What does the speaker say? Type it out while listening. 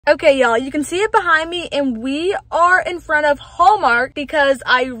Okay, y'all, you can see it behind me, and we are in front of Hallmark because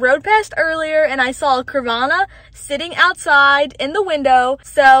I rode past earlier and I saw Carvana sitting outside in the window.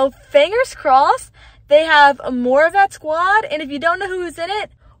 So fingers crossed they have more of that squad, and if you don't know who's in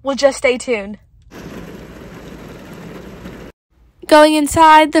it, well, just stay tuned. Going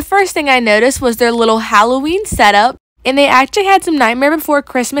inside, the first thing I noticed was their little Halloween setup. And they actually had some Nightmare Before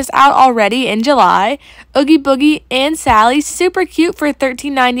Christmas out already in July. Oogie Boogie and Sally, super cute for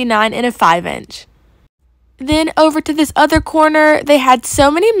 $13.99 in a 5-inch. Then over to this other corner, they had so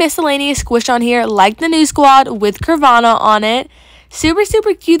many miscellaneous Squish on here, like the new squad with Carvana on it. Super,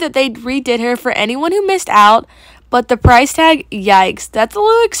 super cute that they redid her for anyone who missed out. But the price tag, yikes, that's a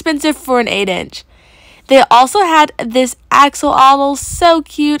little expensive for an 8-inch. They also had this axolotl, so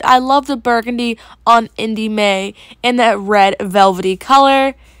cute. I love the burgundy on Indie May and that red velvety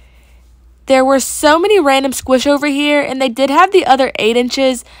color. There were so many random Squish over here, and they did have the other 8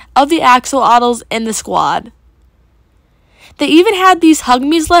 inches of the axolotls in the squad. They even had these Hug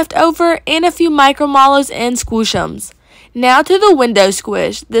Me's left over and a few Micro Mallows and Squishums. Now to the window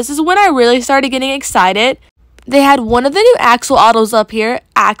Squish. This is when I really started getting excited. They had one of the new axolotls up here,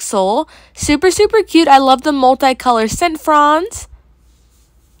 Axel. Super, super cute. I love the multicolor scent fronds.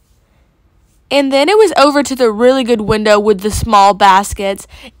 And then it was over to the really good window with the small baskets.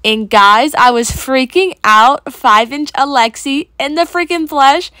 And guys, I was freaking out. 5-inch Alexi in the freaking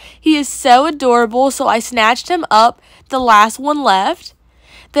flesh. He is so adorable, so I snatched him up, the last one left.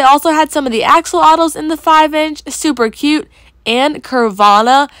 They also had some of the axolotls in the 5-inch, super cute. And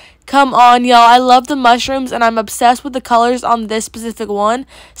Carvana. Come on, y'all. I love the mushrooms, and I'm obsessed with the colors on this specific one.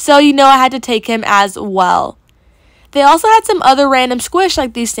 So, you know, I had to take him as well. They also had some other random Squish,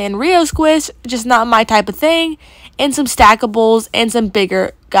 like these Sanrio Squish, just not my type of thing, and some stackables and some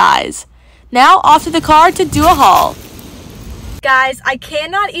bigger guys. Now, off to the car to do a haul. Guys, I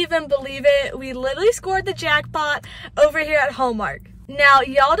cannot even believe it. We literally scored the jackpot over here at Hallmark. Now,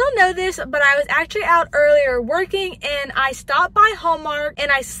 y'all don't know this, but I was actually out earlier working, and I stopped by Hallmark, and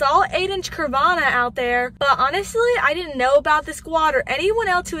I saw 8-inch Carvana out there, but honestly, I didn't know about the squad or anyone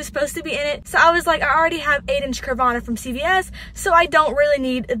else who was supposed to be in it, so I was like, I already have 8-inch Carvana from CVS, so I don't really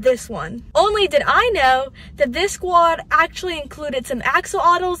need this one. Only did I know that this squad actually included some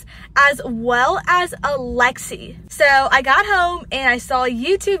axolotls as well as a Lexi. So I got home, and I saw a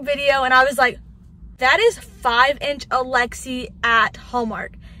YouTube video, and I was like, that is 5-inch Alexi at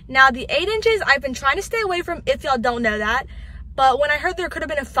Hallmark. Now, the 8 inches, I've been trying to stay away from if y'all don't know that. But when I heard there could have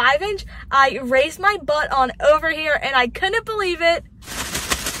been a 5-inch, I raised my butt on over here, and I couldn't believe it.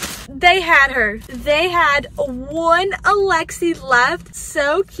 They had her. They had one Alexi left.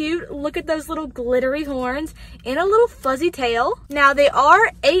 So cute. Look at those little glittery horns and a little fuzzy tail. Now, they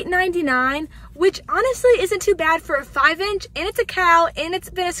are $8.99. Which honestly isn't too bad for a 5-inch, and it's a cow, and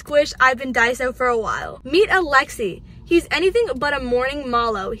it's been a Squish I've been Daiso for a while. Meet Alexi. He's anything but a morning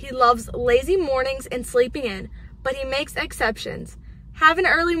mallow. He loves lazy mornings and sleeping in, but he makes exceptions. Have an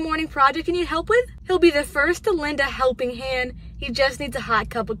early morning project you need help with? He'll be the first to lend a helping hand. He just needs a hot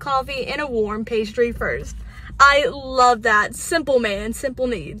cup of coffee and a warm pastry first. I love that. Simple man, simple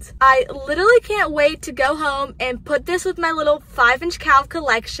needs. I literally can't wait to go home and put this with my little 5-inch cow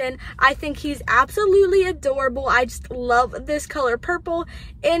collection. I think he's absolutely adorable. I just love this color purple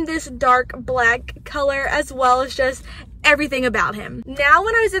and this dark black color, as well as just everything about him. Now,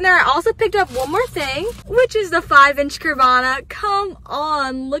 when I was in there, I also picked up one more thing, which is the 5-inch Carvana. Come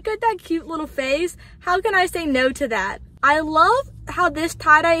on, look at that cute little face. How can I say no to that? I love how this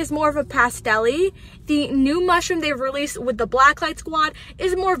tie-dye is more of a pastel-y. The new mushroom they've released with the Blacklight Squad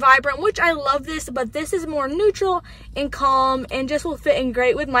is more vibrant, which I love this, but this is more neutral and calm and just will fit in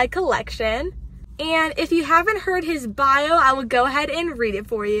great with my collection. And if you haven't heard his bio, I will go ahead and read it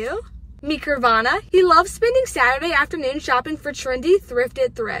for you. Meet Carvana. He loves spending Saturday afternoon shopping for trendy,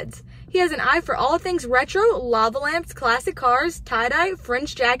 thrifted threads. He has an eye for all things retro, lava lamps, classic cars, tie-dye,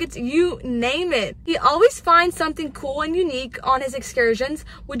 French jackets, you name it. He always finds something cool and unique on his excursions.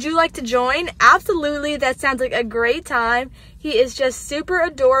 Would you like to join? Absolutely, that sounds like a great time. He is just super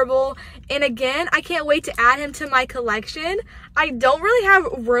adorable. And again, I can't wait to add him to my collection. I don't really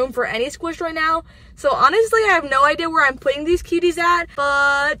have room for any Squish right now. So honestly, I have no idea where I'm putting these cuties at.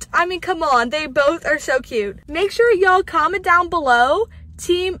 But, I mean, come on. They both are so cute. Make sure y'all comment down below.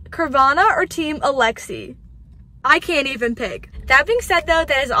 Team Carvana or Team Alexi? I can't even pick. That being said, though,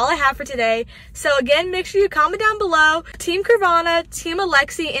 that is all I have for today. So again, make sure you comment down below Team Carvana, Team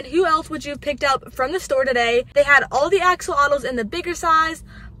Alexi, and who else would you have picked up from the store today. They had all the axolotls in the bigger size,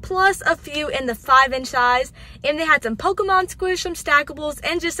 plus a few in the 5-inch size, and they had some Pokemon Squish, some stackables,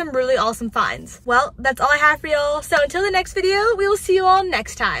 and just some really awesome finds. Well, that's all I have for y'all, so until the next video, we will see you all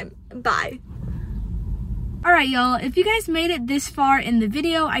next time. Bye. Alright y'all, if you guys made it this far in the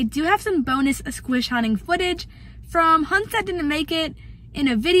video, I do have some bonus squish hunting footage from hunts that didn't make it in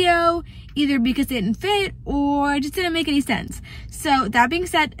a video, either because they didn't fit or just didn't make any sense. So that being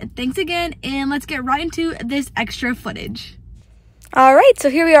said, thanks again, and let's get right into this extra footage. Alright, so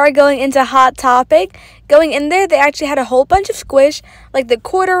here we are going into Hot Topic. Going in there, they actually had a whole bunch of Squish, like the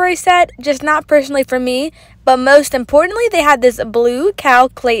corduroy set, just not personally for me, but most importantly, they had this blue cow,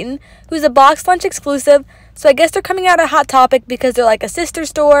 Clayton, who's a box lunch exclusive, so I guess they're coming out of Hot Topic because they're like a sister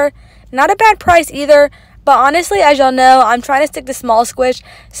store. Not a bad price either, but honestly, as y'all know, I'm trying to stick to small Squish,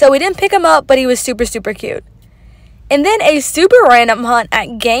 so we didn't pick him up, but he was super, super cute. And then a super random hunt at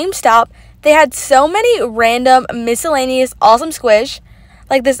GameStop. They had so many random, miscellaneous, awesome Squish,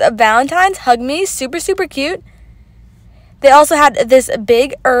 like this Valentine's Hug Me, super, super cute. They also had this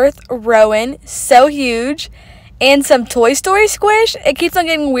Big Earth Rowan, so huge, and some Toy Story Squish. It keeps on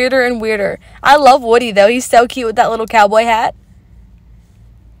getting weirder and weirder. I love Woody, though. He's so cute with that little cowboy hat.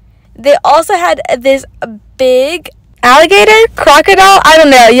 They also had this big alligator, crocodile, I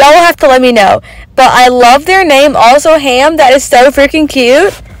don't know. Y'all will have to let me know. But I love their name, also Ham. That is so freaking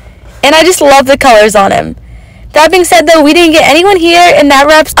cute. And I just love the colors on him. That being said, though, we didn't get anyone here, and that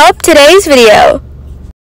wraps up today's video.